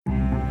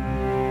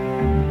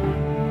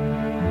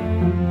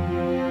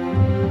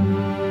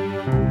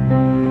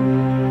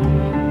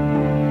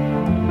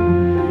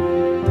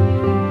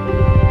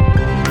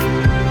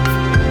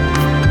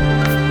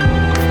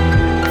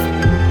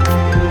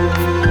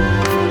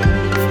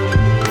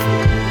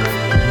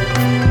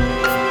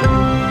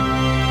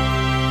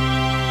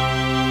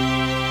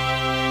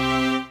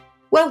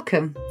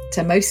Welcome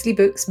to Mostly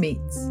Books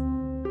Meets.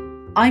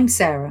 I'm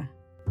Sarah.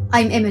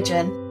 I'm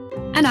Imogen.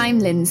 And I'm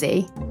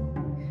Lindsay.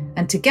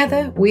 And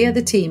together we are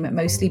the team at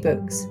Mostly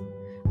Books,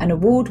 an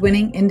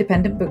award-winning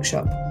independent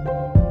bookshop.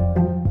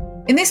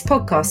 In this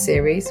podcast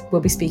series, we'll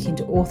be speaking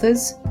to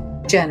authors,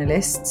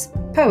 journalists,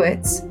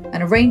 poets,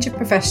 and a range of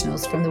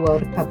professionals from the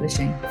world of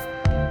publishing.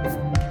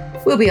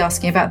 We'll be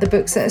asking about the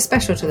books that are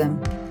special to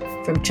them,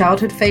 from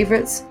childhood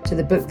favourites to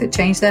the book that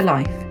changed their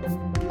life.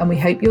 And we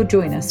hope you'll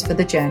join us for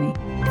the journey.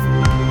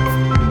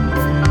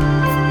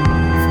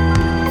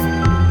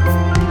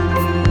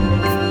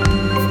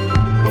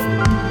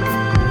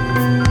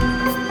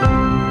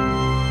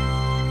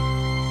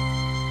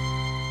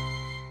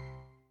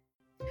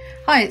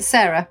 Hi, it's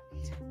Sarah.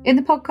 In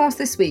the podcast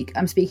this week,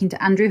 I'm speaking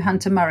to Andrew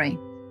Hunter-Murray.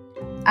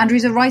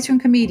 Andrew's a writer and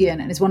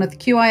comedian and is one of the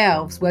QI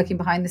elves working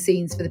behind the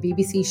scenes for the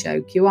BBC show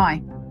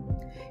QI.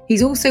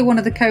 He's also one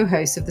of the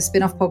co-hosts of the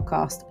spin-off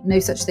podcast, No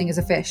Such Thing as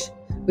a Fish,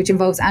 which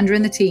involves Andrew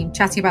and the team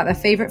chatting about their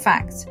favourite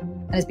facts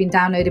and has been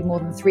downloaded more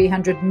than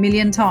 300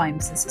 million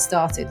times since it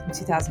started in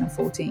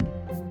 2014.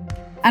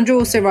 Andrew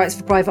also writes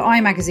for Private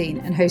Eye magazine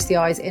and hosts the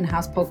Eye's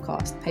in-house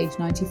podcast, Page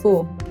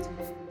 94.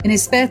 In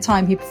his spare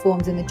time, he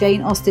performs in the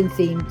Jane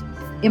Austen-themed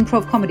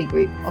improv comedy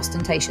group,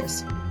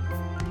 Ostentatious.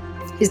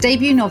 His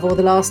debut novel,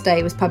 The Last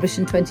Day, was published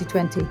in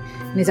 2020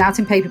 and is out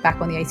in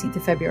paperback on the 18th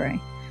of February.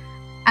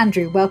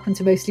 Andrew, welcome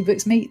to Mostly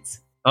Books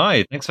Meets.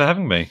 Hi, thanks for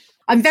having me.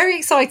 I'm very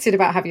excited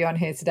about having you on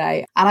here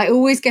today, and I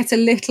always get a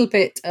little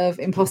bit of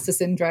imposter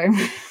syndrome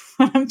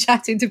when I'm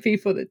chatting to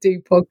people that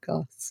do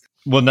podcasts.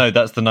 Well, no,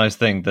 that's the nice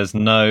thing. There's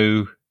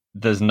no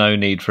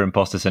need for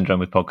imposter syndrome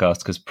with podcasts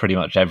because pretty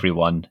much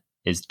everyone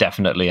is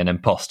definitely an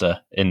imposter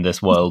in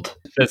this world.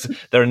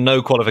 There are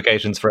no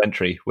qualifications for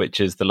entry, which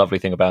is the lovely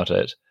thing about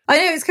it. I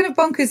know, it's kind of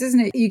bonkers,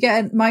 isn't it? You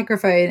get a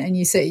microphone and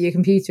you sit at your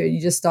computer and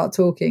you just start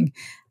talking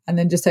and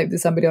then just hope that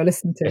somebody will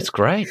listen to it. It's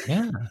great,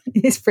 yeah.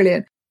 It's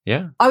brilliant.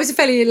 Yeah. I was a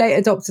fairly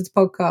late adopter to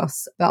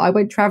podcasts, but I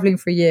went travelling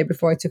for a year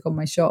before I took on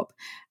my shop,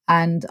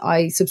 and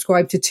I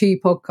subscribed to 2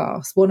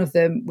 podcasts. One of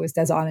them was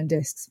Desert Island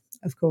Discs,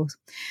 of course,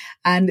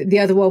 and the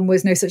other one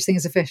was No Such Thing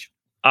as a Fish.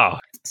 Oh.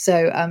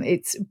 So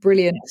it's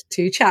brilliant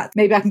to chat.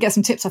 Maybe I can get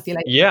some tips off you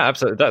later. Yeah,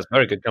 absolutely. That's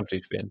very good company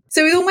to be in.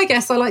 So with all my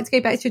guests, I like to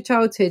go back to your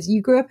childhood.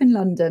 You grew up in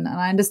London, and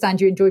I understand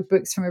you enjoyed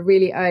books from a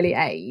really early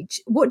age.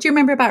 What do you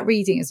remember about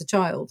reading as a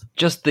child?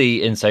 Just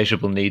the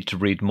insatiable need to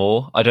read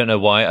more. I don't know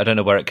why. I don't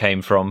know where it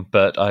came from,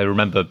 but I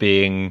remember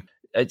being...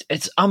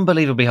 It's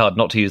unbelievably hard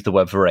not to use the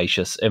word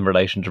voracious in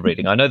relation to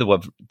reading. I know the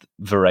word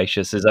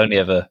voracious is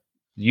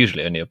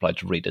usually only applied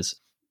to readers,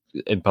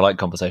 in polite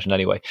conversation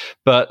anyway,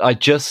 but I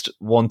just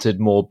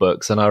wanted more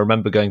books, and I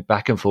remember going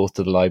back and forth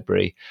to the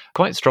library,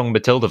 quite strong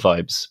Matilda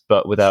vibes,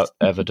 but without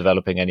ever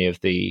developing any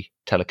of the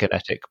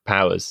telekinetic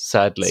powers,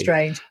 sadly.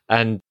 Strange.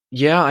 And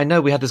yeah, I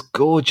know we had this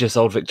gorgeous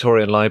old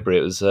Victorian library.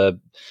 It was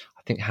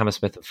I think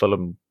Hammersmith and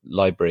Fulham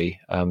Library.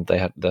 They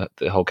had the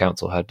whole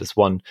council had this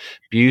one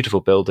beautiful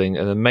building,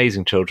 an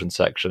amazing children's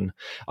section.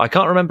 I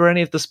can't remember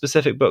any of the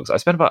specific books. I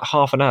spent about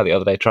half an hour the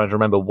other day trying to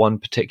remember one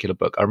particular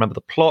book. I remember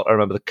the plot, I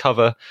remember the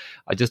cover.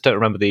 I just don't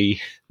remember the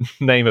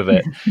name of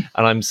it.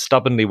 And I'm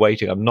stubbornly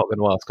waiting. I'm not going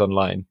to ask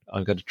online.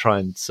 I'm going to try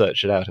and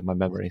search it out in my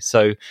memory.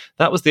 So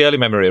that was the early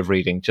memory of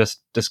reading,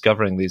 just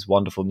discovering these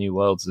wonderful new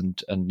worlds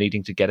and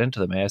needing to get into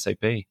them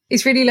ASAP.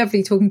 It's really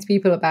lovely talking to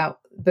people about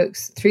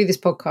books through this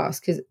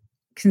podcast, because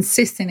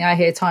consistently I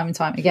hear time and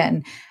time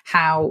again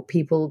how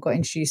people got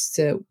introduced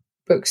to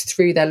books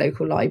through their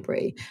local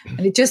library, and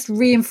it just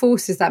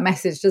reinforces that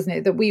message, doesn't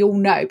it, that we all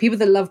know, people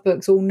that love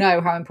books all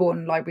know how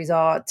important libraries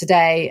are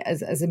today,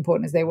 as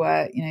important as they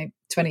were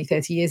 20,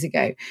 30 years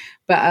ago.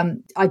 But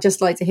I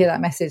just like to hear that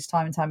message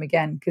time and time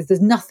again, because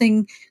there's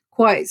nothing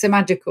quite so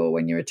magical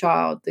when you're a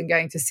child than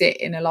going to sit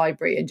in a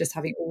library and just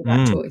having all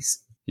that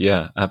choice.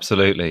 Yeah,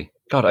 absolutely.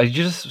 God, you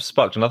just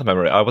sparked another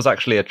memory. I was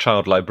actually a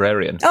child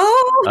librarian.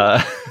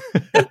 Oh!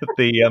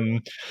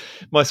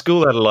 My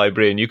school had a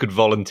library and you could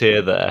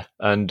volunteer there.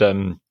 And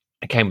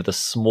it came with a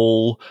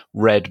small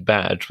red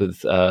badge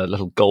with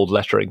little gold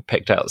lettering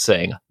picked out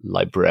saying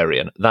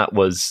librarian. That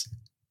was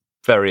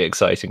very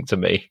exciting to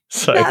me.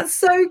 So that's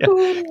so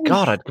cool.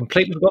 God, I'd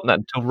completely forgotten that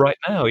until right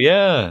now.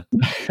 Yeah.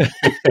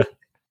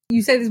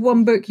 You say there's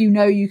one book you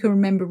can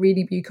remember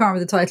reading, but you can't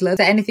remember the title. Is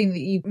there anything that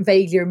you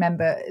vaguely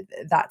remember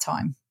at that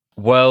time?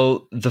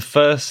 Well, the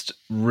first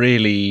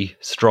really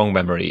strong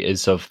memory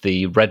is of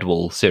the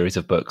Redwall series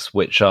of books,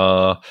 which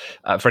are,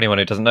 for anyone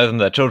who doesn't know them,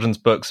 they're children's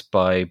books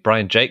by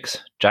Brian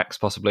Jacques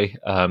possibly.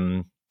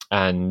 And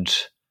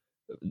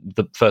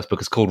the first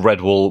book is called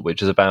Redwall,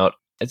 which is about,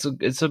 it's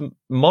a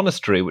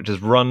monastery which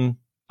is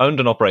owned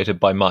and operated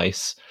by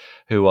mice,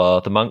 who are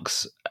the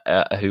monks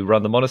who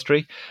run the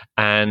monastery,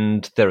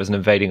 and there is an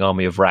invading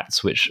army of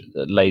rats which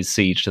lays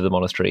siege to the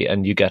monastery,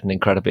 and you get an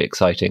incredibly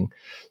exciting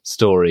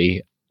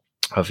story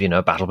of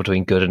a battle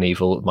between good and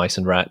evil, mice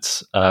and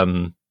rats,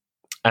 and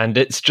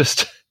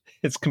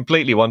it's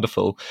completely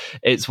wonderful.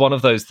 It's one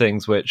of those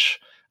things which,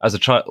 as a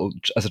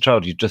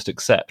child, you just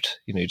accept.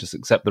 You just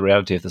accept the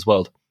reality of this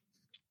world.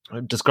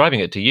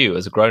 Describing it to you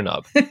as a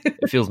grown-up,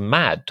 it feels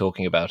mad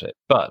talking about it,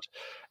 but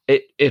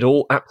it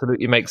all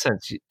absolutely makes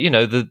sense. You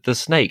know, the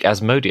snake,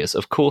 Asmodeus,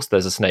 of course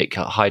there's a snake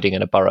hiding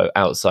in a burrow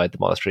outside the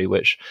monastery,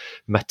 which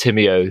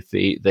Matimio,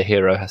 the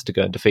hero, has to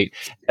go and defeat.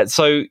 And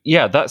so,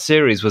 yeah, that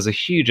series was a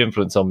huge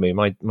influence on me.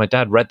 My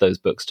dad read those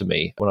books to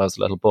me when I was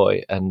a little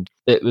boy, and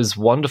it was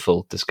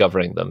wonderful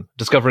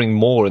discovering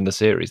more in the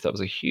series. That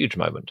was a huge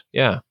moment.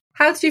 Yeah.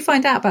 How did you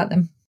find out about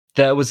them?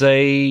 There was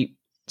a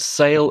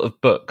sale of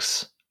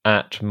books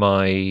at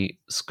my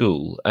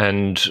school,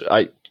 and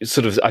I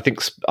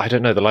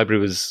don't know, the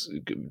library was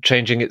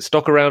changing its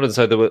stock around, and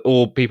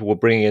so people were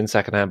bringing in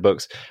secondhand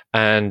books,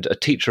 and a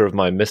teacher of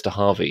mine, Mr.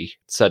 Harvey,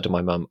 said to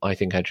my mum, I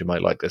think Andrew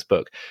might like this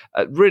book.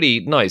 A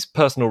really nice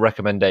personal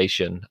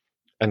recommendation,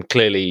 and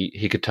clearly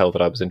he could tell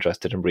that I was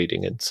interested in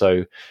reading, and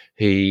so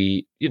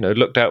he,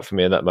 looked out for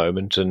me in that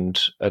moment and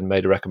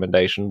made a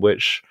recommendation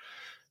which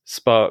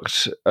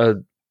sparked a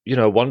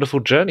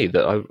wonderful journey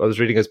that I was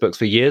reading his books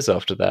for years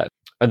after that.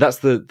 And that's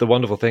the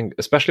wonderful thing,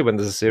 especially when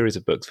there's a series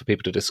of books for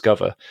people to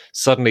discover.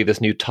 Suddenly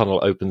this new tunnel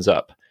opens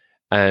up.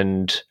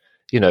 And,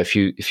 if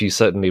you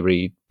certainly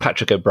read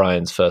Patrick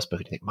O'Brien's first book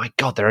and you think, my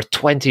God, there are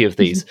 20 of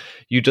these,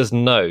 you just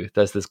know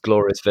there's this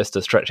glorious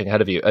vista stretching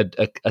ahead of you,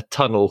 a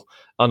tunnel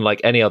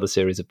unlike any other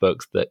series of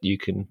books that you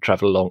can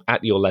travel along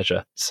at your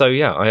leisure. So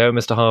yeah, I owe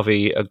Mr.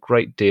 Harvey a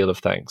great deal of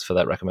thanks for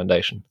that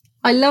recommendation.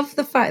 I love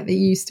the fact that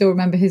you still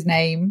remember his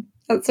name.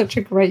 That's such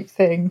a great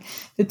thing.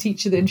 The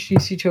teacher that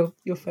introduced you to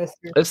your first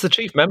book. It's the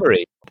chief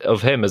memory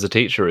of him as a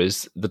teacher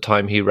is the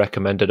time he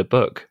recommended a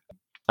book.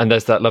 And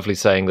there's that lovely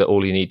saying that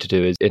all you need to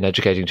do is in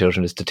educating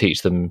children is to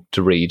teach them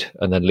to read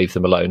and then leave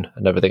them alone,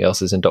 and everything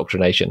else is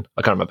indoctrination.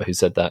 I can't remember who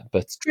said that,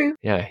 but it's true.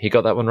 Yeah, he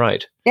got that one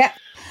right. Yeah.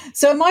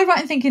 So am I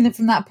right in thinking that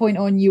from that point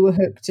on you were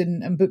hooked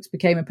and books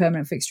became a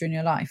permanent fixture in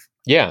your life?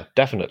 Yeah,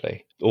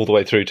 definitely. All the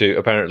way through to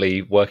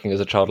apparently working as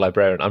a child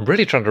librarian. I'm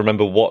really trying to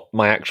remember what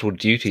my actual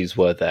duties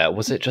were there.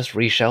 Was it just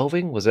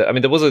reshelving? Was it? I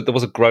mean, there was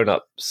a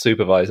grown-up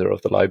supervisor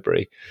of the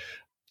library.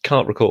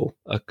 Can't recall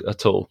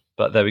at all.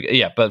 But there we go.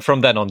 Yeah, but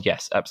from then on,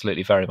 yes,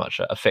 absolutely, very much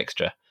a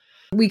fixture.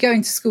 We go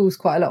into schools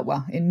quite a lot.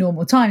 Well, in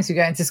normal times, we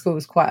go into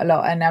schools quite a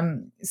lot.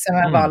 And some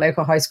of our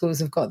local high schools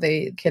have got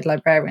the kid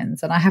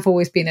librarians. And I have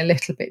always been a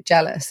little bit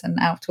jealous. And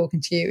now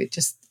talking to you, it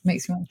just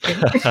makes me want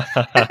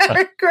to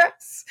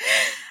regress.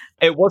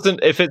 It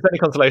wasn't, if it's any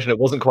consolation, it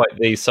wasn't quite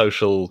the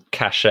social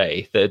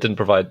cachet. That it didn't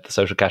provide the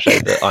social cachet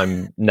that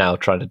I'm now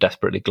trying to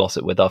desperately gloss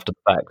it with after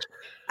the fact.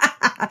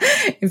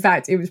 In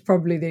fact, it was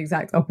probably the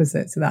exact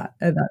opposite to that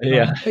at that time.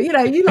 Yeah.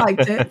 But you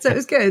liked it, so it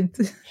was good.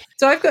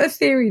 So I've got a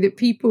theory that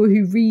people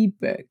who read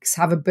books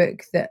have a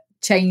book that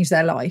changed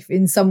their life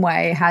in some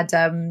way, had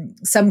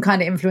some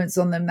kind of influence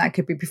on them. That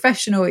could be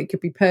professional, it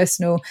could be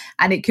personal,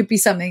 and it could be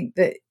something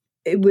that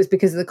it was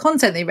because of the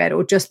content they read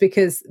or just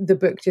because the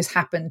book just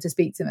happened to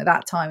speak to them at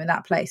that time in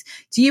that place.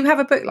 Do you have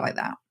a book like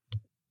that?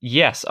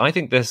 Yes, I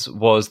think this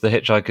was The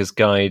Hitchhiker's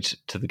Guide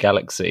to the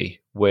Galaxy,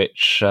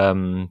 which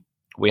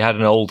we had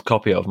an old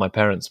copy of. My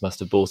parents must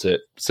have bought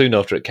it soon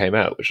after it came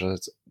out, which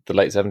was the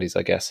late 70s,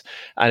 I guess.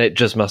 And it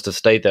just must have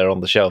stayed there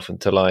on the shelf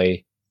until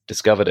I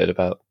discovered it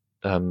about,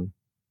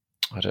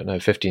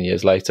 15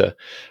 years later,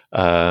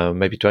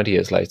 maybe 20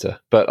 years later.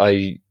 But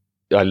I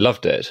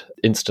loved it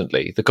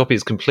instantly. The copy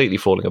is completely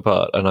falling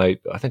apart, and I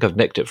think I've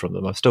nicked it from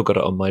them. I've still got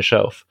it on my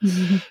shelf.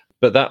 Mm-hmm.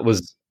 But that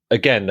was,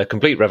 again, a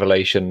complete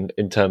revelation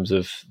in terms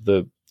of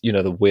the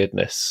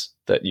weirdness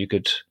that you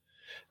could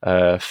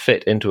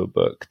fit into a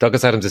book.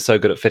 Douglas Adams is so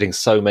good at fitting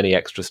so many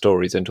extra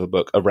stories into a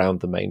book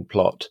around the main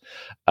plot,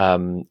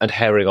 and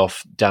herring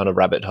off down a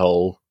rabbit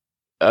hole,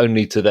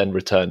 only to then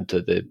return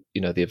to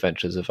the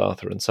adventures of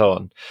Arthur and so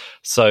on.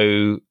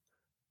 So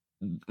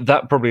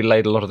that probably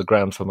laid a lot of the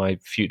ground for my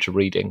future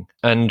reading,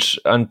 and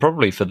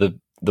probably for the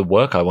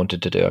work I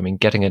wanted to do. I mean,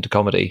 getting into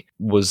comedy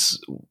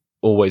was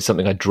always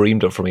something I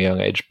dreamed of from a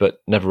young age,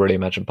 but never really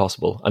imagined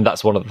possible. And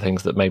that's one of the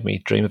things that made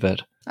me dream of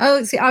it.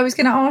 Oh, see, I was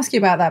going to ask you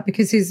about that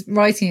because his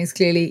writing is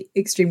clearly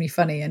extremely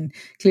funny, and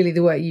clearly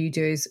the work you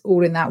do is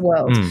all in that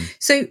world.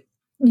 So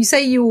you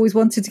say you always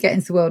wanted to get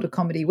into the world of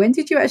comedy. When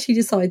did you actually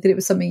decide that it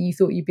was something you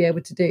thought you'd be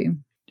able to do?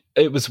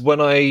 It was when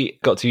I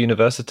got to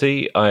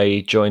university.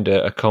 I joined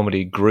a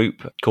comedy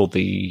group called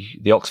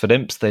the Oxford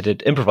Imps. They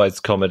did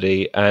improvised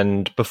comedy.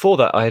 And before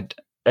that, I had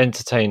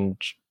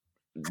entertained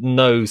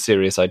no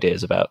serious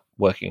ideas about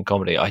working in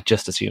comedy. I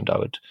just assumed I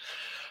would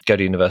go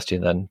to university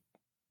and then,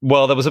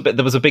 well, there was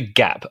a big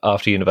gap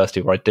after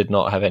university where I did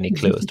not have any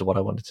clue as to what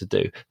I wanted to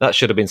do. That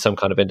should have been some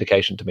kind of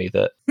indication to me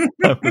that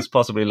I was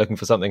possibly looking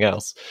for something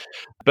else.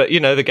 But,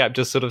 the gap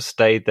just sort of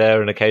stayed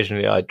there, and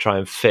occasionally I'd try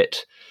and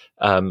fit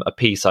a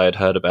piece I had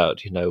heard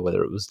about,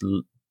 whether it was,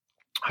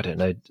 I don't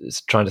know,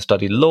 trying to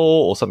study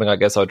law or something. I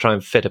guess I would try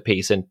and fit a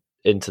piece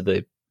into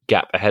the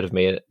gap ahead of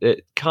me.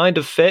 It kind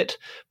of fit,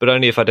 but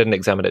only if I didn't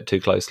examine it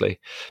too closely.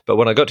 But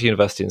when I got to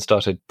university and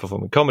started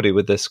performing comedy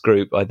with this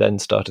group, I then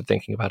started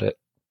thinking about it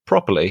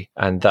properly.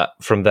 And that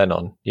from then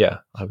on,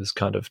 I was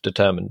kind of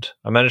determined.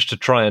 I managed to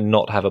try and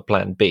not have a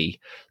plan B,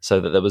 so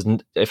that there was,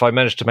 if I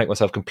managed to make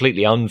myself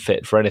completely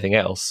unfit for anything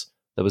else,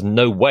 there was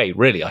no way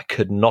really I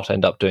could not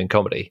end up doing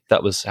comedy.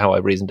 That was how I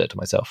reasoned it to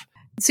myself.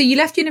 So you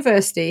left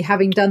university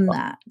having done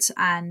that,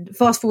 and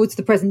fast forward to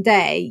the present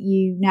day,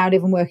 you now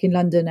live and work in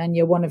London, and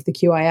you're one of the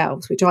QI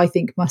elves, which I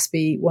think must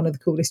be one of the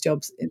coolest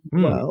jobs in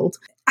the world.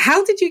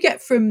 How did you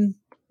get from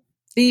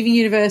leaving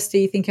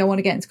university thinking I want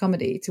to get into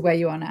comedy to where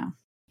you are now?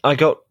 I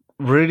got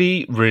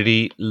really,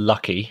 really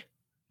lucky,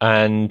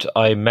 and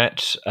I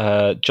met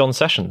John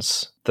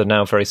Sessions, the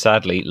now very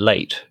sadly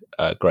late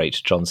great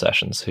John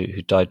Sessions,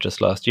 who died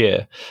just last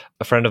year.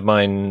 A friend of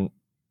mine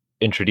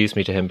introduced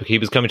me to him because he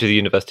was coming to the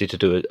university to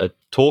do a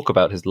talk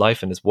about his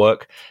life and his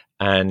work,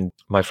 and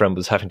my friend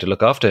was having to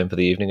look after him for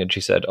the evening, and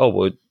she said, "Oh,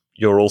 well,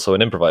 you're also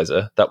an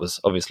improviser." That was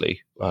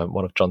obviously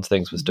one of John's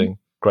things, was doing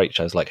great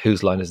shows like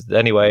Whose Line Is It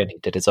Anyway, and he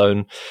did his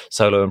own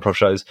solo improv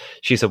shows.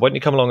 She said, "Why don't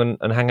you come along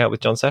and hang out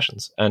with John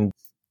Sessions?" And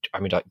I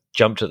mean, I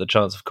jumped at the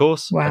chance, of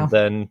course. Wow. And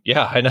then,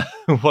 yeah, I know,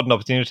 what an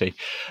opportunity.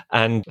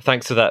 And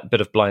thanks to that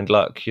bit of blind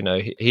luck, you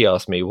know, he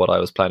asked me what I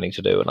was planning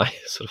to do, and I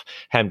sort of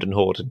hemmed and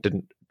hawed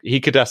and he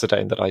could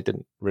ascertain that I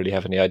didn't really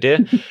have any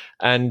idea.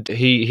 And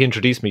he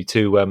introduced me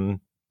to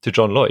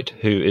John Lloyd,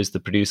 who is the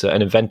producer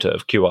and inventor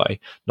of QI,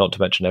 not to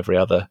mention every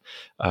other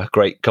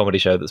great comedy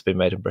show that's been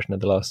made in Britain in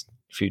the last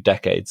few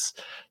decades.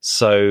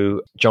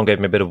 So John gave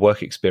me a bit of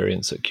work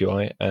experience at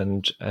QI,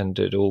 and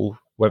it all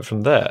went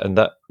from there. And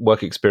that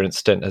work experience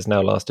stint has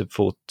now lasted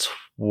for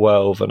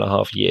 12 and a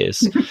half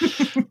years.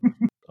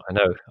 I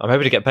know. I'm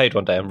hoping to get paid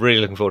one day. I'm really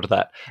looking forward to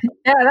that.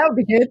 Yeah, that would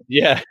be good.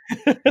 Yeah.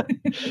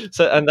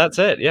 So, and that's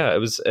it. Yeah, it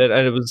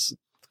was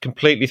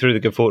completely through the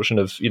good fortune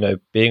of, you know,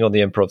 being on the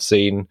improv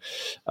scene,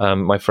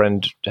 my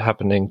friend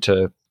happening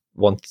to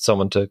want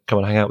someone to come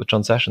and hang out with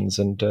John Sessions,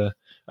 and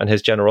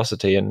his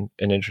generosity in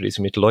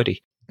introducing me to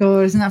Lloydie.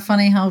 God, isn't that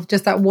funny how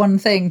just that one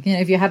thing, you know,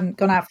 if you hadn't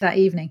gone out for that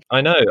evening. I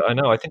know.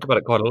 I think about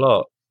it quite a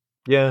lot.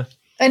 Yeah.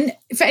 And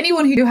for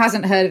anyone who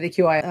hasn't heard of the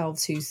QI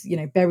elves, who's, you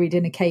know, buried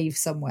in a cave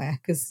somewhere,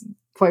 because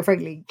quite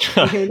frankly,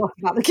 we hear a lot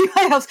about the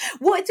QI elves.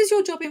 What does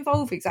your job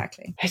involve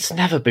exactly? It's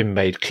never been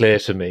made clear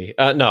to me.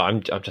 No,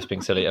 I'm just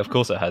being silly. Of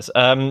course it has.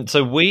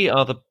 So we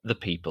are the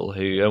people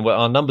who, and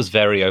our numbers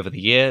vary over the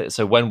year.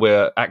 So when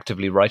we're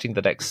actively writing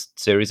the next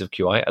series of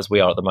QI, as we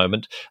are at the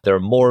moment, there are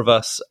more of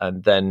us.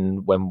 And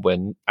then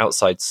when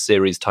outside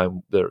series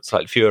time, there are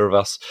slightly fewer of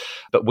us.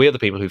 But we're the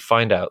people who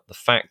find out the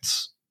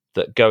facts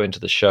that go into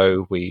the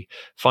show. We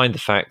find the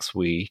facts,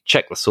 we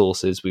check the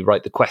sources, we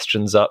write the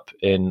questions up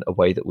in a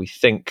way that we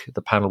think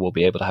the panel will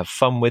be able to have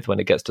fun with when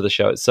it gets to the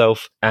show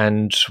itself.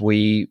 And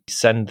we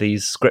send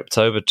these scripts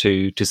over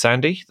to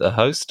Sandy, the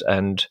host,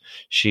 and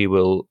she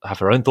will have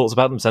her own thoughts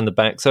about them, send them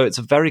back. So it's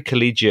a very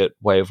collegiate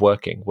way of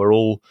working. We're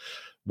all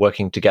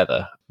working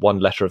together, one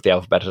letter of the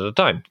alphabet at a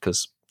time,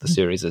 because the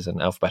series is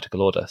in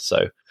alphabetical order.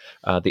 So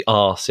the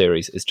R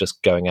series is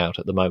just going out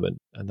at the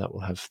moment, and that will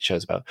have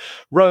shows about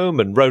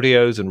Rome and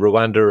rodeos and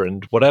Rwanda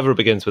and whatever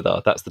begins with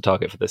R. That's the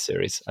target for this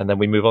series. And then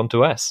we move on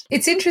to S.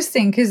 It's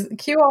interesting because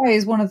QI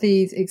is one of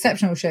these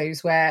exceptional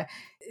shows where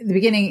at the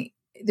beginning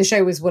the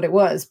show was what it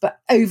was, but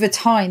over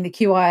time the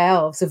QI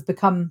elves have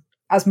become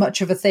as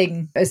much of a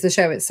thing as the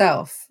show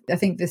itself. I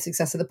think the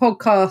success of the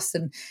podcast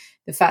and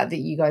the fact that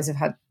you guys have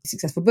had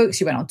successful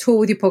books, you went on tour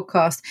with your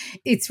podcast.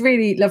 It's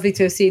really lovely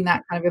to have seen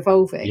that kind of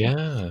evolving.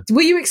 Yeah.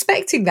 Were you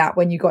expecting that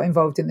when you got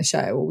involved in the show,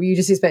 or were you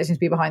just expecting to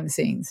be behind the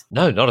scenes?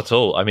 No, not at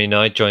all. I mean,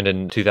 I joined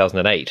in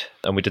 2008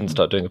 and we didn't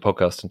start doing a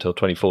podcast until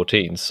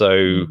 2014.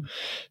 So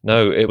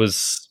no, it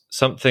was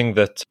something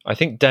that I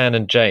think Dan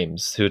and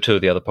James, who are two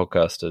of the other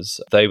podcasters,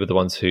 they were the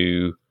ones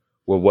who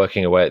were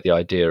working away at the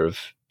idea of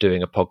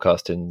doing a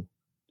podcast in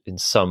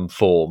some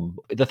form.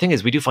 The thing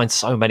is, we do find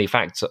so many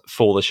facts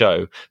for the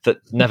show that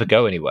never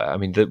go anywhere. I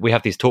mean, we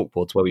have these talk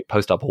boards where we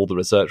post up all the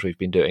research we've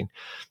been doing.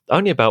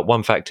 Only about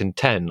 1 fact in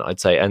 10, I'd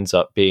say, ends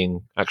up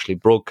being actually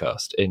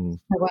broadcast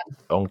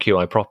on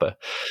QI proper.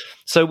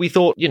 So we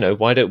thought, you know,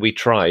 why don't we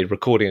try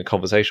recording a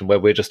conversation where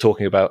we're just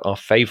talking about our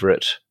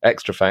favorite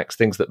extra facts,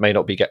 things that may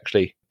not be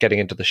actually getting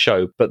into the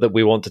show, but that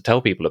we want to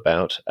tell people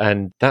about.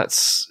 And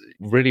that's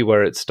really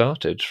where it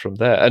started from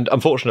there. And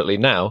unfortunately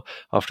now,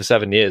 after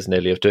 7 years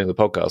nearly of doing the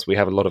podcast, we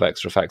have a lot of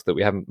extra facts that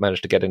we haven't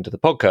managed to get into the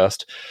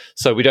podcast.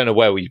 So we don't know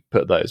where we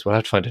put those. We'll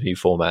have to find a new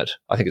format.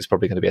 I think it's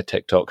probably going to be a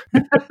TikTok.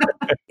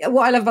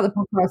 What I love about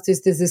the podcast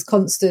is there's this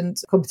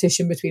constant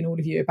competition between all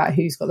of you about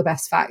who's got the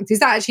best fact. Is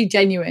that actually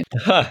genuine?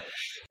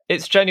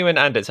 It's genuine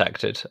and it's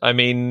acted. I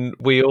mean,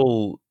 we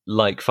all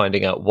like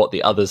finding out what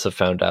the others have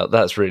found out.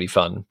 That's really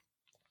fun.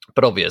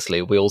 But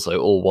obviously, we also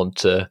all want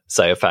to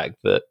say a fact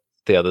that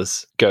the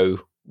others go,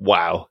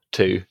 wow,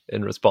 to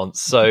in response.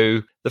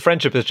 So the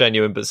friendship is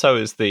genuine, but so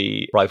is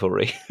the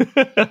rivalry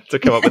to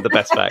come up with the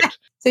best fact.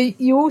 So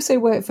you also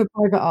work for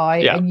Private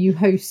Eye and you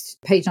host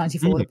Page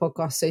 94, the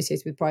podcast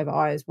associated with Private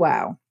Eye as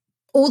well.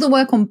 All the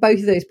work on both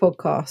of those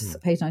podcasts,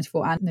 Page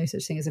 94 and No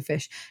Such Thing as a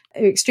Fish,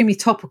 are extremely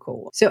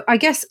topical. So I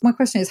guess my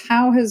question is,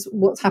 how has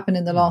what's happened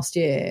in the last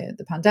year,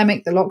 the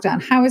pandemic, the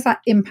lockdown, how has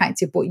that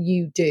impacted what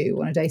you do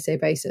on a day-to-day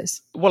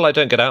basis? Well, I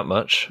don't get out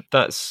much.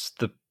 That's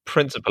the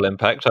principal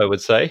impact, I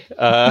would say.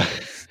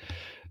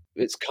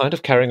 it's kind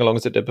of carrying along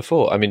as it did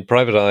before. I mean,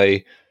 Private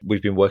Eye,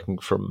 we've been working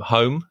from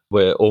home.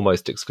 We're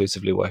almost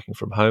exclusively working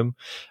from home.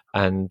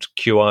 And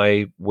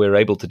QI, we're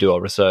able to do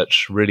our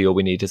research. Really, all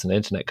we need is an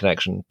internet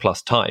connection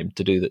plus time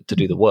to do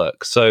the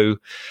work. So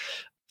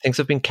things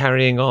have been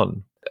carrying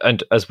on.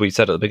 And as we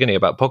said at the beginning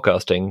about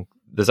podcasting,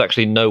 there's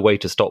actually no way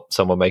to stop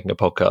someone making a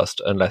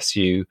podcast unless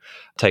you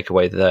take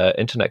away their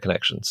internet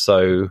connection.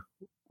 So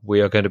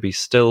we are going to be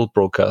still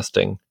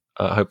broadcasting,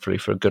 hopefully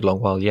for a good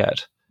long while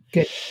yet.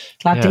 Good.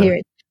 Glad to hear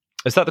it.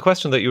 Is that the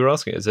question that you were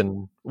asking?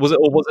 Was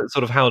it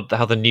sort of how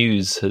the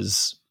news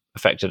has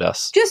affected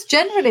us? Just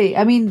generally,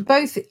 I mean,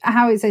 both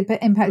how it's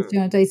impacted you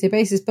on a day-to-day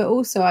basis, but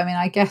also, I mean,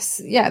 I guess,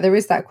 there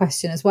is that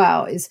question as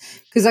well, is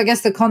because I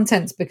guess the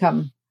content's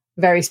become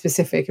very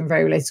specific and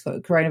very related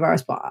to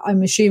coronavirus, but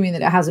I'm assuming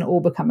that it hasn't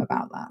all become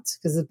about that,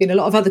 because there's been a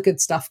lot of other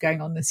good stuff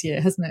going on this year,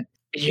 hasn't it?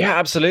 Yeah,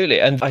 absolutely.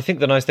 And I think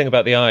the nice thing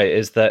about the Eye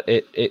is that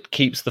it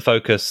keeps the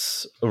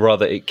focus, or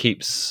rather it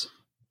keeps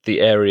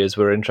the areas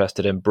we're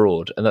interested in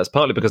broad. And that's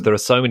partly because there are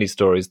so many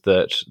stories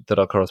that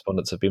our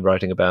correspondents have been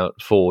writing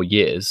about for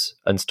years,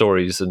 and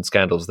stories and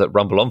scandals that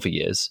rumble on for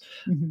years.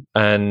 Mm-hmm.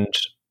 And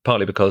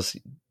partly because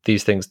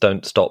these things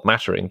don't stop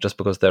mattering just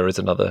because there is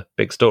another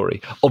big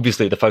story.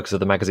 Obviously, the focus of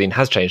the magazine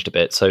has changed a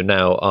bit. So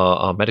now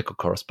our medical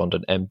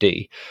correspondent,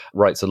 MD,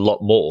 writes a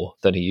lot more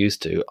than he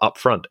used to up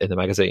front in the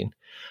magazine.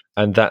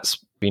 And that's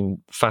been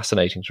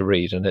fascinating to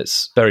read. And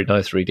it's very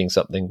nice reading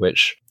something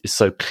which is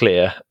so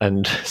clear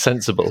and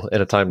sensible in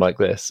a time like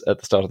this at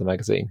the start of the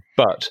magazine.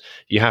 But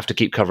you have to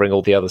keep covering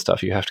all the other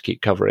stuff. You have to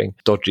keep covering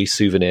dodgy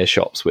souvenir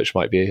shops, which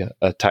might be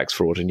a tax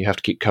fraud. And you have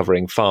to keep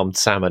covering farmed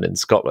salmon in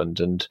Scotland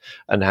and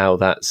how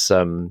that's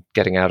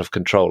getting out of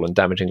control and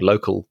damaging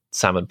local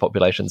salmon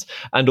populations,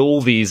 and all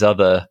these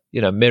other,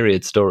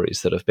 myriad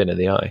stories that have been in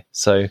the Eye.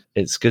 So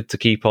it's good to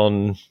keep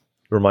on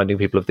reminding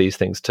people of these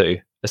things too,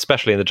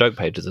 especially in the joke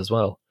pages as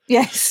well.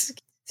 Yes.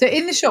 So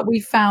in the shop, we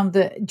found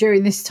that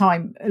during this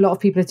time, a lot of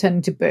people are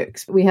turning to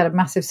books. We had a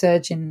massive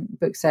surge in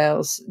book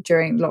sales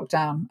during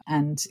lockdown,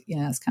 and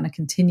that's kind of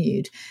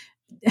continued.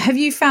 Have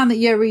you found that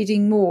you're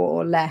reading more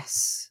or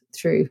less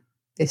through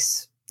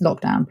this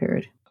lockdown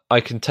period? I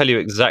can tell you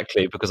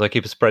exactly, because I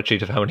keep a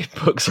spreadsheet of how many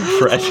books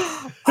I've read.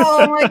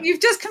 Oh, you've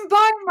just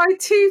combined my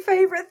two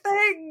favourite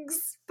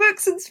things,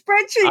 books and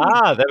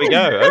spreadsheets. There we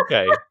go.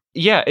 Okay.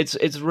 Yeah,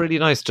 it's really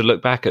nice to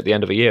look back at the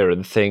end of a year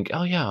and think,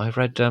 oh yeah, I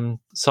read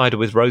Cider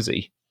with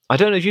Rosie. I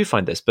don't know if you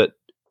find this, but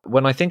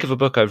when I think of a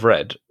book I've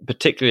read,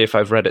 particularly if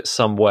I've read it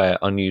somewhere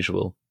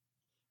unusual,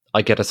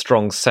 I get a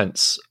strong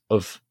sense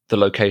of the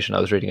location I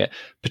was reading it.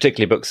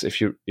 Particularly books, if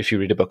you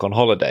read a book on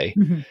holiday,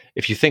 mm-hmm.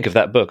 If you think of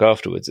that book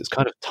afterwards, it's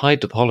kind of tied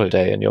to the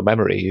holiday in your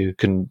memory. You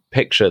can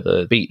picture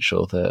the beach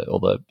or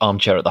the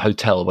armchair at the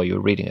hotel where you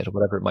were reading it, or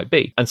whatever it might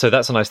be. And so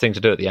that's a nice thing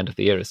to do at the end of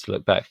the year, is to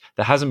look back.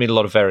 There hasn't been a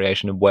lot of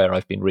variation in where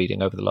I've been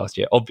reading over the last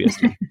year,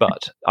 obviously,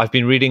 but I've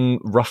been reading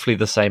roughly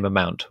the same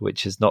amount,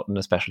 which is not an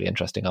especially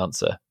interesting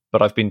answer.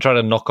 But I've been trying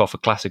to knock off a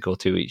classic or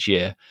two each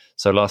year.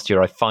 So last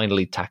year I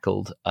finally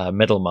tackled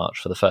Middlemarch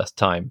for the first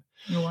time.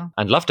 Oh, wow.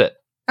 And loved it.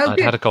 Oh, I'd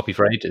had a copy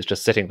for ages,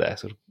 just sitting there,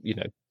 sort of,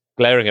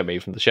 glaring at me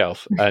from the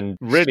shelf, and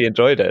really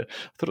enjoyed it.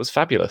 I thought it was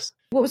fabulous.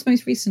 What was the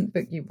most recent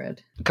book you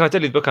read? Can I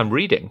tell you the book I'm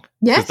reading?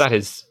 Yes. Because that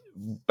is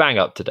bang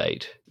up to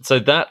date. So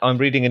that I'm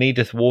reading an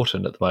Edith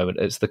Wharton at the moment.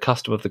 It's The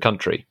Custom of the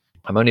Country.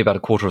 I'm only about a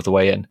quarter of the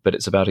way in, but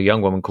it's about a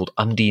young woman called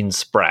Undine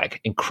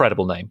Spragg.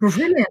 Incredible name.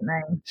 Brilliant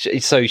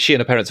name. So she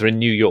and her parents are in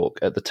New York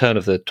at the turn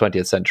of the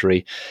 20th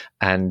century,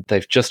 and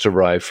they've just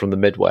arrived from the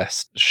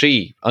Midwest.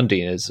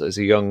 Undine, is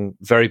a young,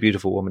 very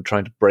beautiful woman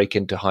trying to break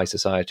into high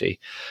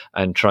society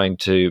and trying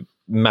to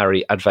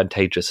marry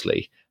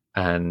advantageously.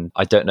 And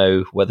I don't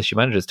know whether she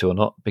manages to or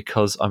not,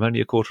 because I'm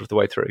only a quarter of the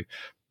way through.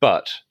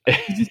 But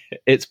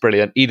it's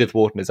brilliant. Edith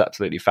Wharton is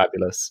absolutely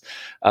fabulous.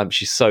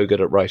 She's so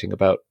good at writing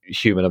about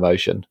human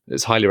emotion.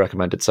 It's highly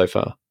recommended so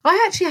far. I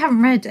actually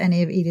haven't read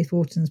any of Edith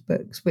Wharton's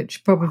books,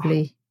 which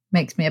probably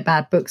makes me a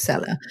bad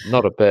bookseller.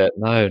 Not a bit.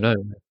 No.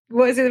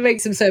 What is it that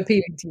makes them so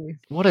appealing to you?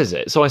 What is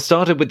it? So I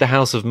started with The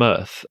House of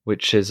Mirth,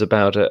 which is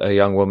about a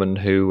young woman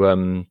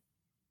who...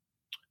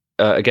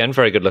 again,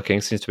 very good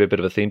looking. Seems to be a bit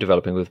of a theme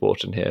developing with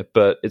Wharton here.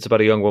 But it's about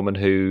a young woman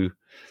who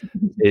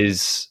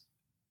is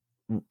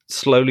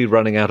slowly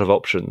running out of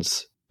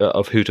options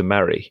of who to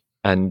marry.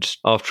 And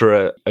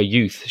after a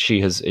youth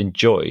she has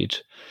enjoyed,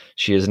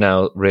 she is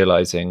now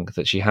realizing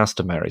that she has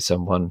to marry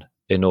someone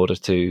in order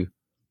to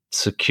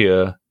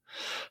secure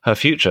her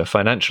future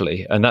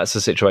financially. And that's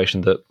a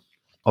situation that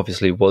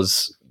obviously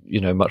was,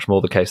 much more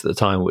the case at the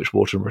time, which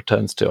Wharton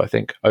returns to, I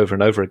think, over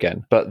and over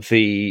again. But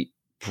the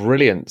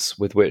brilliance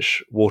with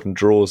which Wharton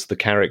draws the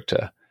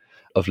character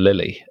of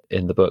Lily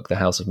in the book The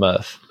House of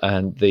Mirth,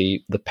 and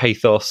the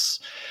pathos,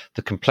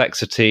 the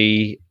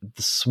complexity,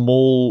 the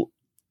small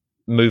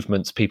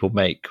movements people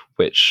make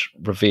which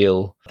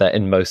reveal their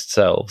inmost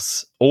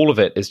selves, all of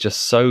it is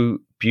just so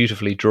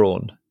beautifully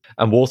drawn.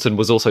 And Wharton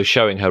was also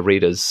showing her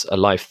readers a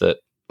life that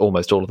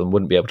almost all of them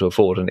wouldn't be able to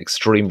afford, an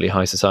extremely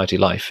high society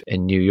life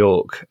in New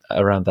York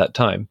around that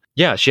time.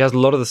 Yeah, she has a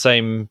lot of the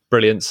same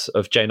brilliance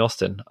of Jane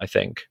Austen, I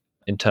think,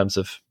 in terms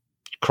of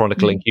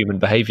chronicling human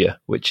behavior,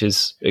 which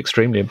is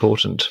extremely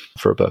important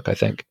for a book, I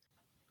think.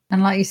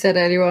 And like you said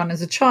earlier on,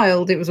 as a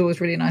child, it was always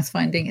really nice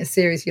finding a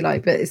series you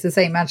like, but it's the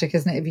same magic,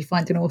 isn't it? If you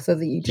find an author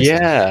that you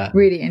just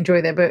really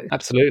enjoy their book.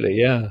 Absolutely,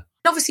 yeah.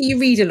 Obviously, you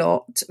read a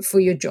lot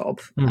for your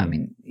job. I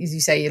mean, as you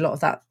say, a lot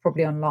of that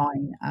probably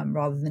online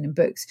rather than in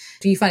books.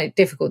 Do you find it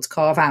difficult to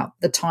carve out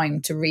the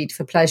time to read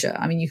for pleasure?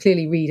 I mean, you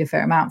clearly read a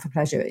fair amount for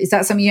pleasure. Is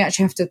that something you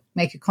actually have to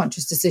make a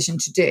conscious decision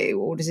to do,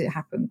 or does it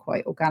happen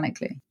quite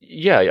organically?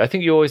 Yeah, I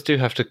think you always do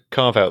have to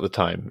carve out the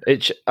time.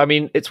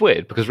 It's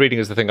weird because reading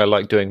is the thing I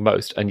like doing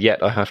most, and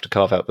yet I have to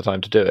carve out the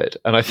time to do it.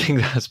 And I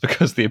think that's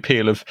because the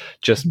appeal of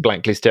just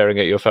blankly staring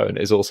at your phone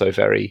is also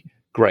very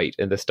great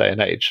in this day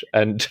and age.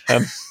 And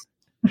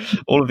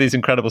all of these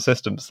incredible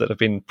systems that have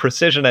been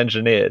precision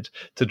engineered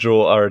to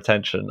draw our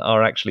attention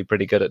are actually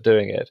pretty good at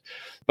doing it.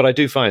 But I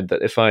do find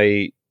that if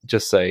I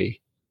just say,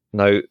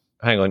 no,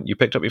 hang on, you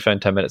picked up your phone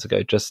 10 minutes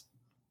ago, just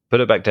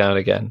put it back down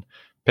again,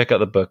 pick up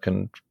the book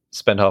and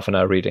spend half an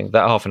hour reading,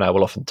 that half an hour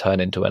will often turn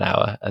into an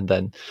hour. And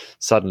then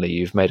suddenly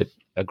you've made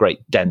a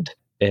great dent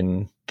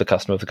in the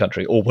custom of the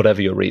country or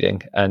whatever you're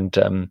reading.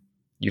 And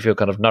you feel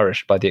kind of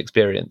nourished by the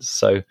experience.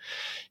 So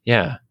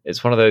yeah,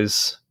 it's one of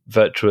those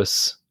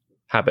virtuous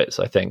habits,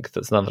 I think,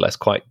 that's nonetheless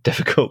quite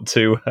difficult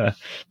to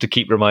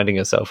keep reminding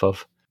yourself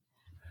of.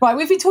 Right,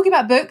 we've been talking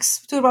about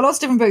books, talking about lots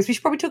of different books. We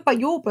should probably talk about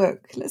your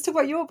book. Let's talk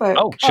about your book.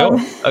 Oh, sure.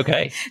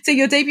 Okay. So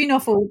your debut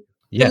novel,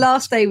 The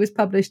Last Day, was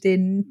published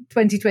in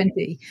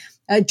 2020,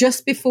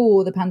 just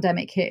before the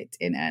pandemic hit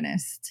in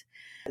earnest.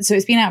 So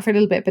it's been out for a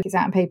little bit, but it's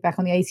out in paperback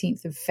on the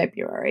 18th of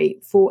February.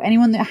 For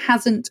anyone that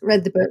hasn't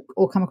read the book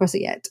or come across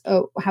it yet,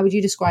 how would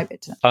you describe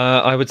it?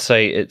 I would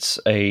say it's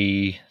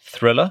a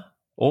thriller.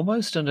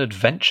 Almost an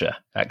adventure,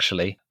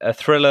 actually. A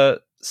thriller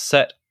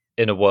set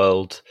in a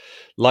world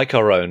like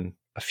our own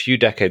a few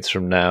decades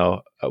from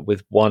now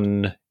with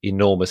one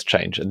enormous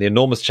change. And the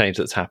enormous change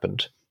that's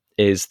happened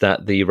is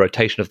that the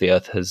rotation of the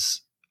Earth has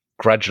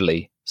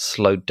gradually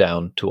slowed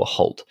down to a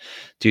halt.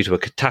 Due to a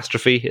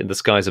catastrophe in the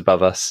skies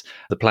above us,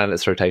 the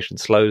planet's rotation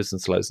slows and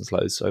slows and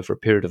slows over a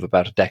period of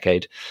about a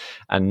decade.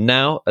 And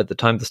now, at the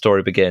time the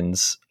story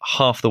begins,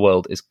 half the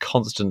world is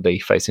constantly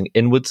facing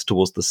inwards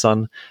towards the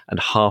sun, and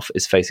half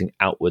is facing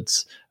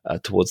outwards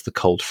towards the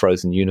cold,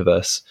 frozen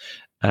universe.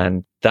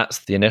 And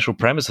that's the initial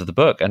premise of the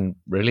book. And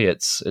really,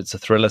 it's a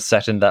thriller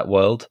set in that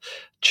world,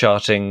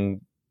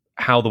 charting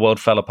how the world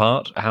fell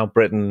apart, how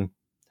Britain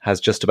has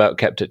just about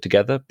kept it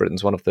together.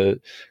 Britain's one of the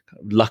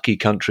lucky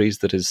countries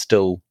that is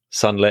still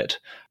sunlit,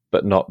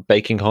 but not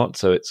baking hot.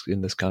 So it's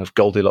in this kind of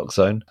Goldilocks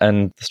zone.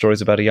 And the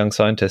story's about a young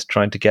scientist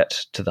trying to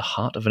get to the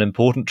heart of an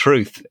important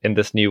truth in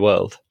this new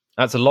world.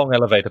 That's a long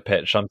elevator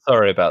pitch. I'm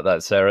sorry about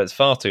that, Sarah. It's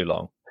far too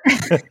long.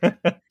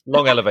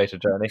 Long elevator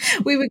journey.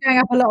 We were going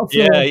up a lot of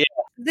floors. Yeah.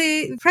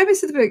 The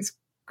premise of the book's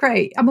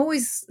great. I'm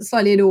always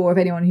slightly in awe of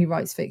anyone who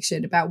writes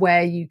fiction about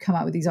where you come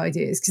up with these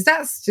ideas, because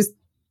that's just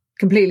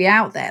completely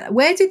out there.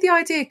 Where did the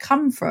idea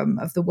come from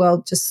of the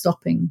world just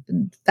stopping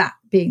and that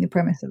being the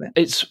premise of it?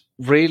 It's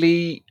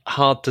really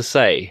hard to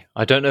say.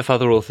 I don't know if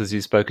other authors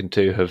you've spoken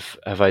to have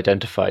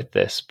identified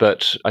this,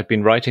 but I'd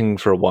been writing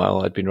for a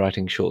while. I'd been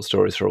writing short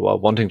stories for a while,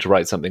 wanting to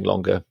write something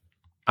longer.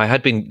 I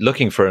had been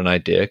looking for an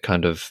idea,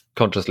 kind of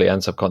consciously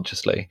and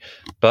subconsciously.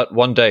 But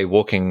one day,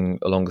 walking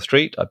along the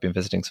street, I'd been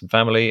visiting some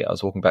family. I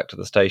was walking back to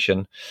the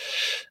station,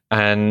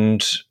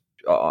 and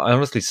I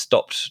honestly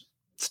stopped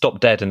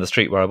dead in the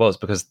street where I was,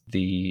 because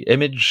the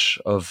image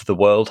of the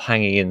world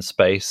hanging in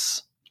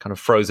space, kind of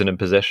frozen in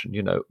position,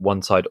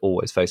 one side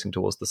always facing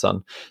towards the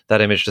sun,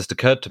 that image just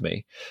occurred to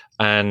me.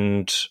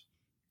 And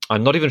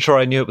I'm not even sure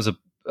I knew it was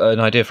an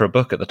idea for a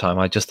book at the time.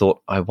 I just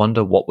thought, I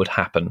wonder what would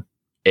happen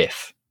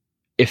if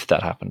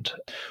that happened.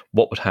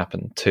 What would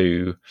happen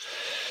to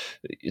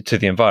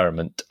the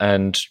environment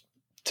and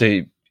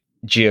to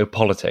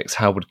geopolitics?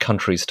 How would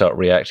countries start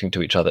reacting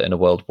to each other in a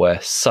world where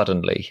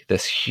suddenly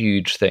this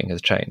huge thing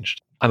has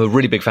changed? I'm a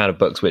really big fan of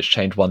books which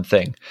change one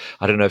thing.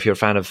 I don't know if you're a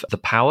fan of The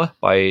Power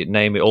by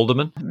Naomi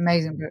Alderman.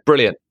 Amazing book.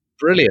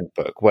 Brilliant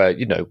book where,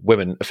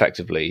 women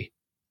effectively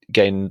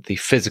gain the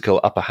physical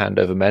upper hand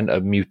over men. A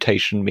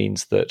mutation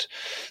means that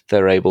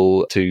they're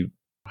able to,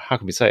 how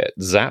can we say it,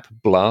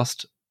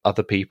 blast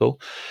other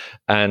people.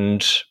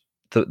 And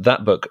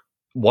that book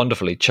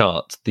wonderfully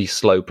charts the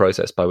slow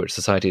process by which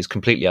society is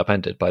completely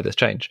upended by this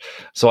change.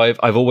 So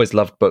I've always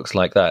loved books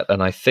like that,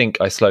 and I think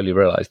I slowly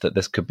realized that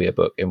this could be a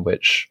book in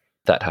which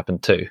that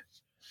happened too.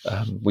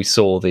 We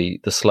saw the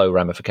slow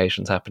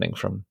ramifications happening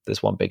from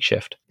this one big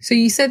shift. So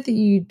you said that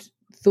you'd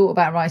thought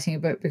about writing a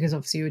book because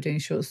obviously you were doing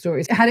short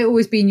stories. Had it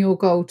always been your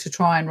goal to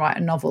try and write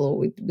a novel,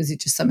 or was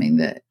it just something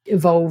that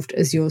evolved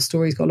as your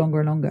stories got longer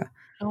and longer?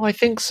 Oh, I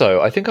think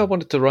so. I think I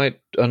wanted to write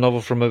a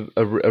novel from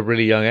a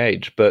really young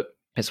age, but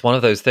it's one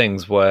of those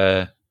things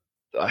where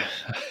I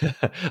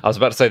was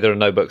about to say there are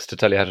no books to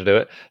tell you how to do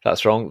it.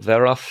 That's wrong.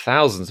 There are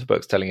thousands of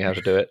books telling you how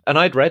to do it. And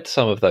I'd read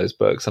some of those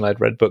books, and I'd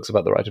read books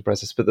about the writing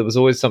process, but there was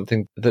always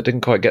something that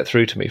didn't quite get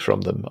through to me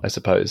from them, I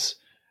suppose.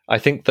 I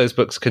think those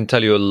books can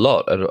tell you a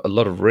lot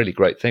of really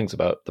great things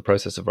about the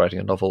process of writing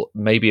a novel,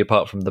 maybe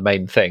apart from the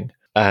main thing,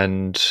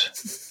 And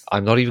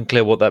I'm not even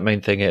clear what that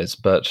main thing is,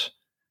 but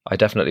I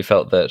definitely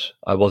felt that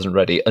I wasn't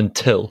ready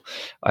until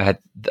I had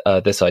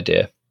this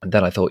idea. And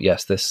then I thought,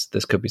 yes, this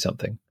could be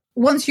something.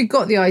 Once you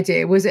got the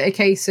idea, was it a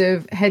case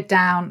of head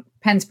down,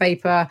 pen to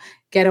paper,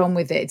 get on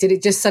with it? Did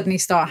it just suddenly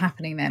start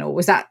happening then? Or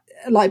was that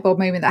a light bulb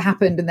moment that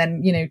happened and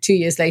then, 2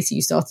 years later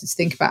you started to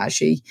think about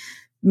actually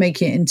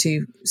making it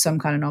into some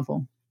kind of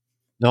novel?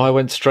 No, I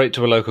went straight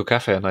to a local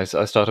cafe and I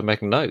started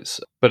making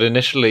notes. But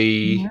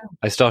initially,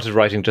 I started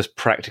writing just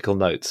practical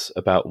notes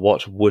about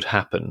what would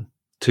happen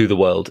to the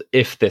world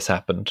if this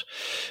happened.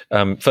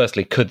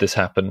 Firstly, could this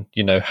happen?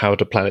 How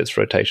do planets'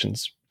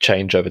 rotations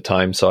change over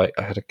time? So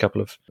I had a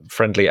couple of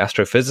friendly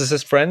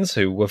astrophysicist friends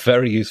who were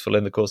very useful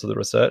in the course of the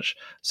research.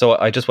 So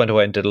I just went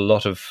away and did a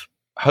lot of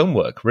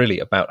homework, really,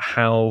 about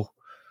how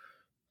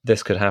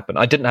this could happen.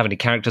 I didn't have any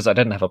characters, I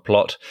didn't have a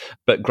plot,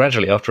 but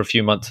gradually, after a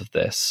few months of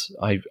this,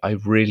 I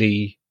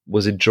really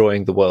was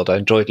enjoying the world. I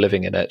enjoyed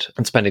living in it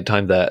and spending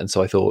time there. And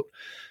so I thought,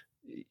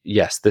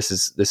 yes, this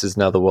is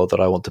now the world that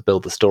I want to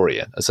build the story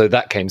in. And so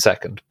that came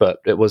second, but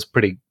it was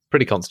pretty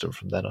constant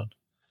from then on.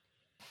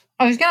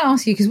 I was going to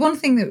ask you, because one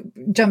thing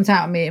that jumped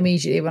out at me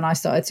immediately when I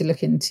started to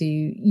look into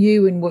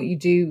you and what you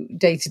do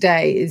day to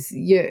day is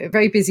you're a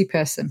very busy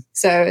person.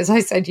 So as I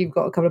said, you've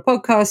got a couple of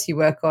podcasts, you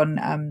work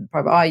on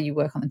Private Eye, you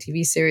work on the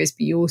TV series, but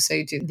you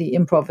also do the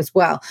improv as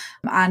well.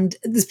 And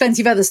there's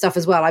plenty of other stuff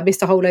as well. I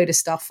missed a whole load of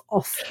stuff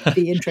off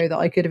the intro that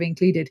I could have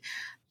included.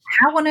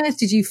 How on earth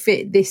did you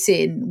fit this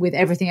in with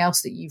everything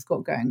else that you've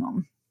got going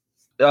on?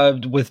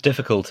 With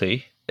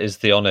difficulty is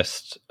the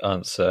honest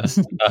answer.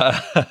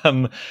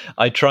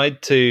 I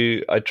tried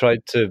to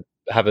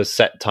have a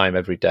set time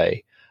every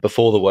day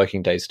before the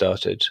working day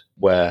started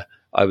where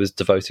I was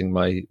devoting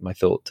my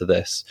thought to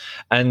this.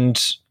 And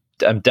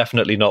I'm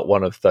definitely not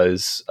one of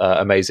those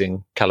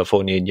amazing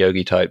Californian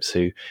yogi types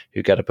who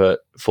get up at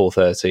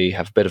 4:30,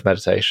 have a bit of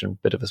meditation,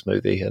 bit of a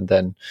smoothie, and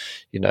then,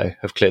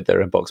 have cleared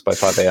their inbox by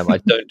 5 a.m. I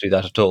don't do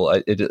that at all.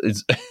 It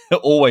is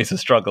always a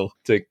struggle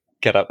to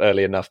get up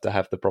early enough to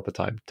have the proper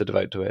time to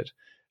devote to it.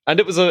 And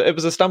it was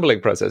a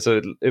stumbling process.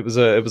 So it was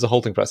a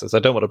halting process. I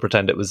don't want to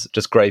pretend it was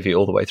just gravy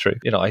all the way through.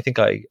 I think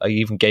I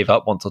even gave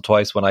up once or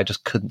twice when I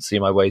just couldn't see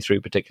my way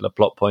through particular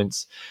plot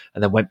points,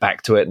 and then went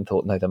back to it and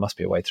thought, no, there must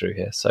be a way through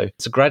here. So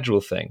it's a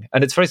gradual thing.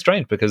 And it's very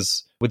strange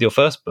because with your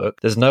first book,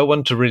 there's no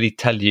one to really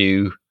tell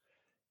you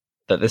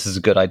that this is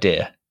a good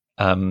idea.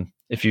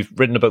 If you've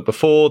written a book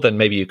before, then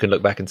maybe you can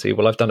look back and see,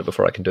 well, I've done it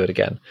before, I can do it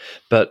again.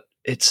 But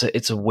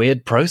it's a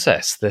weird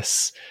process,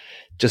 this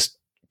just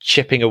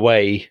chipping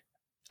away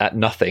at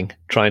nothing,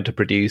 trying to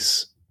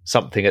produce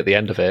something at the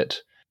end of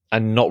it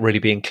and not really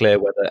being clear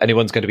whether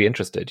anyone's going to be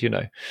interested.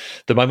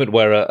 The moment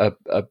where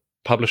a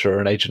publisher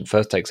or an agent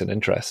first takes an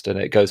interest and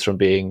it goes from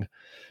being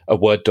a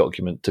Word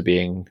document to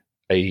being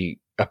a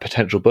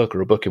potential book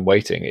or a book in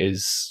waiting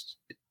is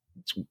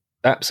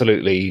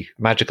absolutely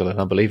magical and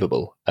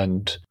unbelievable.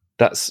 And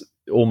that's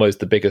almost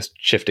the biggest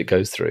shift it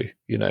goes through,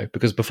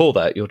 because before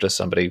that, you're just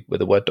somebody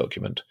with a Word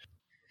document.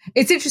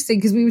 It's interesting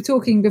because we were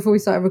talking before we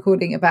started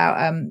recording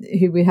about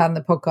who we had on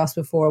the podcast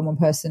before, and one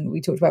person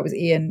we talked about was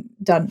Ian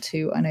Dunt,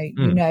 who I know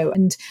you know.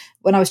 And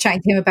when I was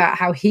chatting to him about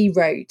how he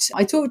wrote,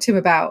 I talked to him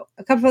about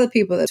a couple of other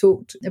people that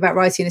talked about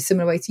writing in a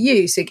similar way to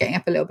you, so getting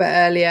up a little bit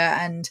earlier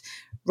and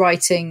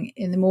writing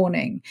in the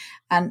morning.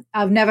 And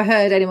I've never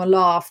heard anyone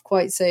laugh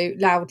quite so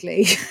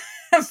loudly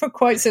for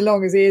quite so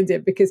long as Ian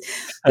did, because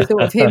the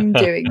thought of him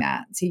doing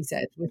that, he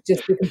said, was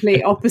just the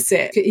complete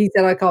opposite. He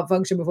said, I can't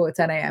function before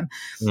 10 a.m.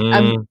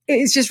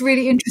 It's just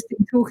really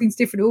interesting talking to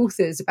different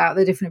authors about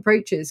their different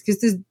approaches,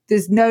 because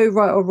there's no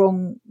right or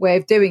wrong way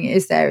of doing it,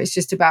 is there? It's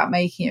just about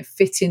making it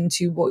fit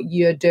into what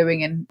you're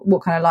doing and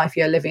what kind of life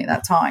you're living at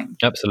that time.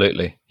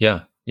 Absolutely.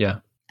 Yeah.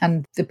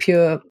 And the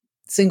pure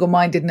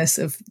single-mindedness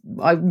of,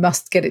 I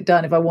must get it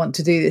done. If I want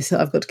to do this,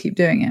 I've got to keep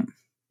doing it.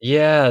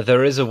 Yeah,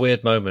 there is a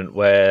weird moment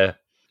where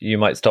you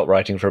might stop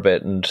writing for a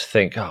bit and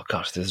think, oh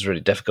gosh, this is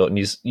really difficult.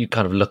 And you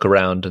kind of look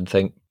around and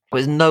think,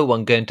 well, is no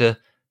one going to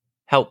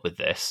help with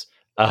this?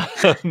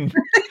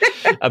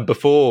 And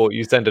before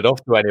you send it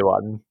off to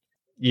anyone,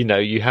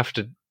 you have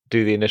to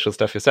do the initial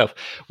stuff yourself,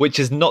 which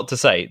is not to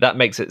say that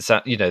makes it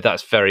sound,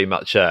 that's very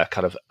much a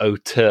kind of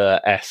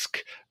auteur-esque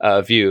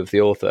view of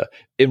the author.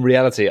 In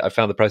reality, I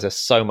found the process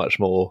so much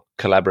more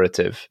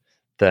collaborative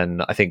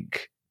than I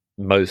think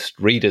most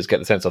readers get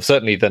the sense of.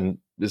 Certainly then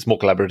it's more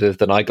collaborative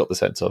than I got the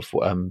sense of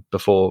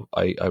before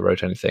I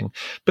wrote anything,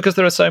 because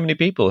there are so many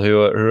people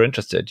who are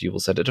interested. You will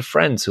send it to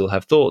friends who will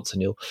have thoughts,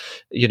 and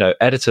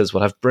editors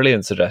will have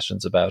brilliant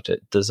suggestions about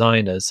it,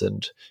 designers,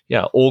 and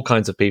all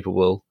kinds of people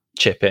will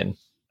chip in.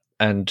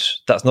 And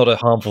that's not a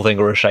harmful thing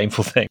or a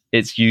shameful thing.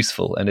 It's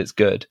useful and it's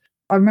good.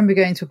 I remember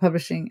going to a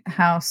publishing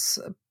house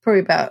probably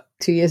about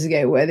 2 years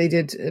ago where they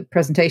did a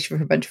presentation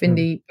for a bunch of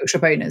indie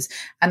bookshop owners,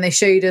 and they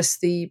showed us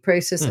the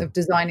process of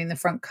designing the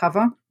front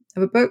cover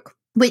of a book,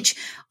 which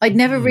I'd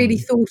never really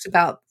thought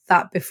about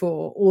that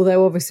before,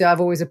 although obviously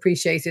I've always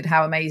appreciated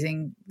how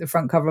amazing the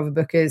front cover of a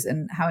book is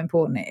and how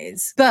important it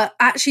is. But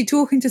actually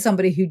talking to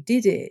somebody who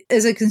did it,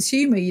 as a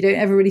consumer, you don't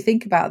ever really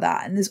think about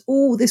that. And there's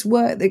all this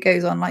work that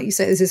goes on. Like you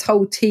say, there's this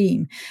whole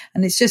team.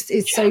 And it's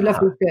so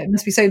lovely. It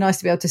must be so nice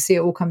to be able to see it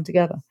all come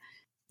together.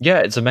 Yeah,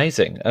 it's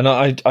amazing. And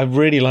I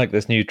really like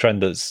this new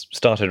trend that's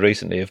started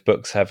recently of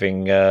books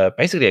having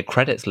basically a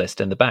credits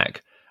list in the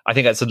back. I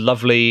think that's a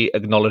lovely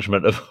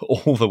acknowledgement of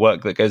all the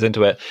work that goes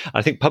into it.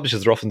 I think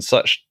publishers are often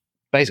such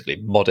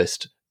basically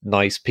modest,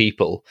 nice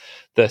people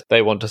that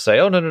they want to say,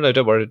 oh, no,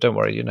 don't worry,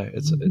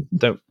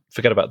 don't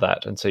forget about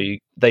that. And so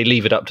they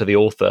leave it up to the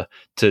author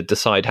to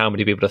decide how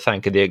many people to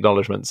thank in the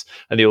acknowledgements.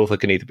 And the author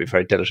can either be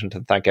very diligent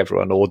and thank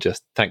everyone or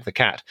just thank the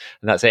cat.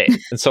 And that's it.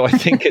 And so I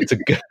think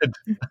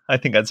I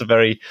think that's a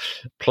very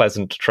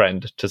pleasant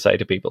trend to say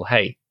to people,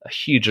 hey, a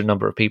huge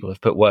number of people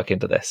have put work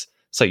into this,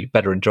 so you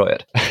better enjoy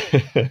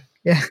it.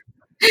 Yeah.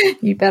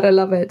 You better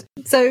love it.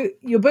 So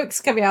your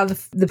book's coming out,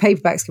 the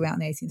paperback's coming out on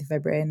the 18th of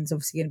February, and there's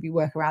obviously going to be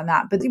work around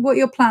that. But what are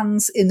your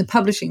plans in the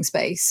publishing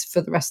space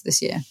for the rest of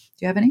this year? Do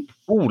you have any?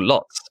 Oh,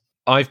 lots.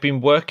 I've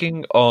been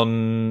working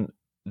on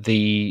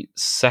the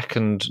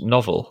second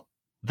novel,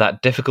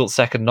 that difficult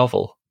second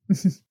novel.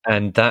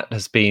 And that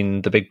has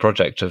been the big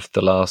project of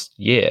the last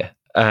year.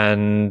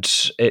 And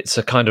it's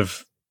a kind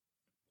of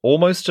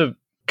almost a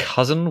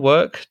cousin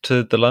work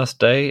to The Last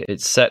Day.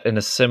 It's set in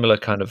a similar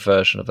kind of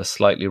version of a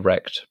slightly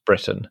wrecked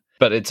Britain,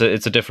 but it's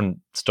a different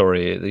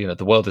story. You know,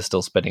 the world is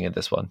still spinning in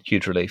this one.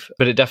 Huge relief,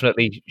 but it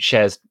definitely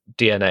shares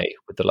DNA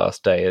with The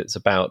Last Day. It's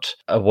about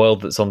a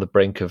world that's on the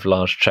brink of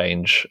large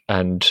change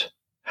and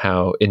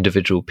how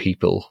individual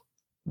people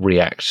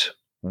react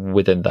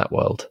within that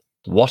world.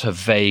 What a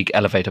vague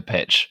elevator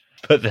pitch,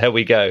 but there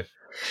we go.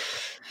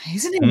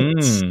 Isn't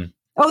it?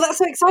 Oh, that's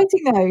so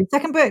exciting though.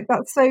 Second book,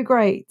 that's so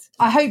great.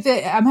 I hope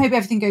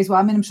everything goes well.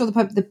 I mean, I'm sure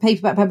the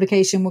paperback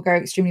publication will go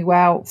extremely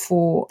well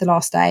for The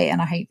Last Day,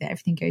 and I hope that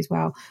everything goes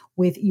well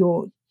with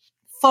your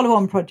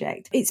follow-on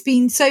project. It's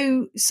been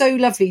so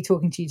lovely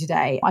talking to you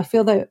today. I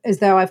feel as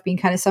though I've been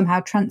kind of somehow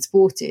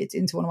transported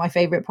into one of my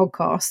favourite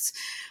podcasts.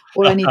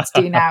 All I need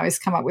to do now is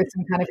come up with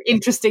some kind of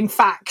interesting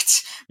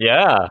fact.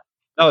 Yeah.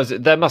 Oh,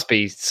 there must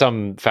be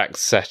some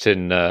facts set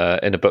in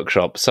a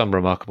bookshop. Some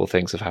remarkable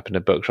things have happened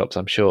in bookshops,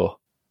 I'm sure.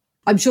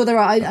 I'm sure there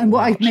are. And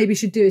what I maybe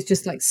should do is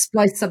just like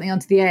splice something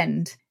onto the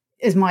end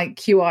as my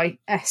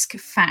QI-esque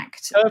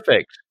fact.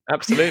 Perfect.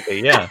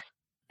 Absolutely. Yeah.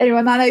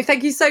 Anyway, Mano,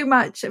 thank you so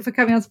much for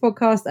coming on the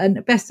podcast,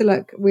 and best of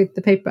luck with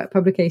the paperback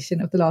publication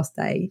of The Last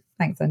Day.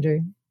 Thanks, Andrew.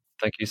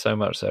 Thank you so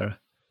much, Sarah.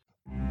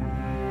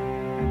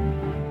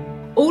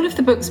 All of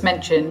the books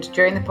mentioned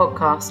during the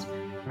podcast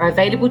are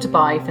available to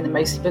buy from the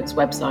Mostly Books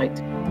website.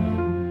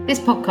 This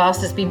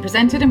podcast has been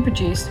presented and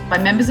produced by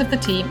members of the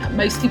team at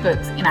Mostly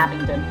Books in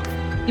Abingdon.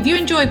 If you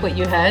enjoyed what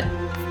you heard,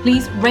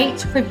 please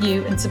rate,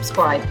 review and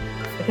subscribe,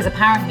 because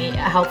apparently it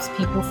helps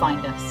people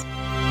find us.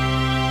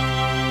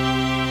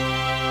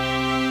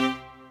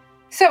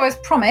 So as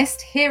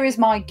promised, here is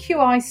my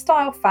QI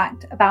style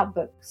fact about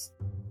books.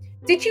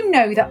 Did you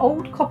know that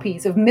old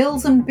copies of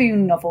Mills and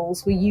Boon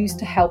novels were used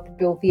to help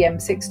build the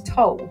M6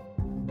 toll?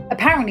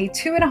 Apparently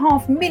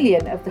 2.5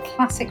 million of the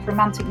classic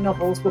romantic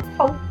novels were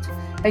pulped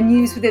and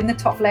used within the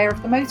top layer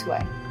of the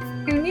motorway.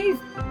 Who knew?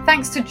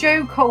 Thanks to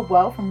Joe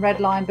Coldwell from Red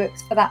Lion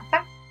Books for that fact.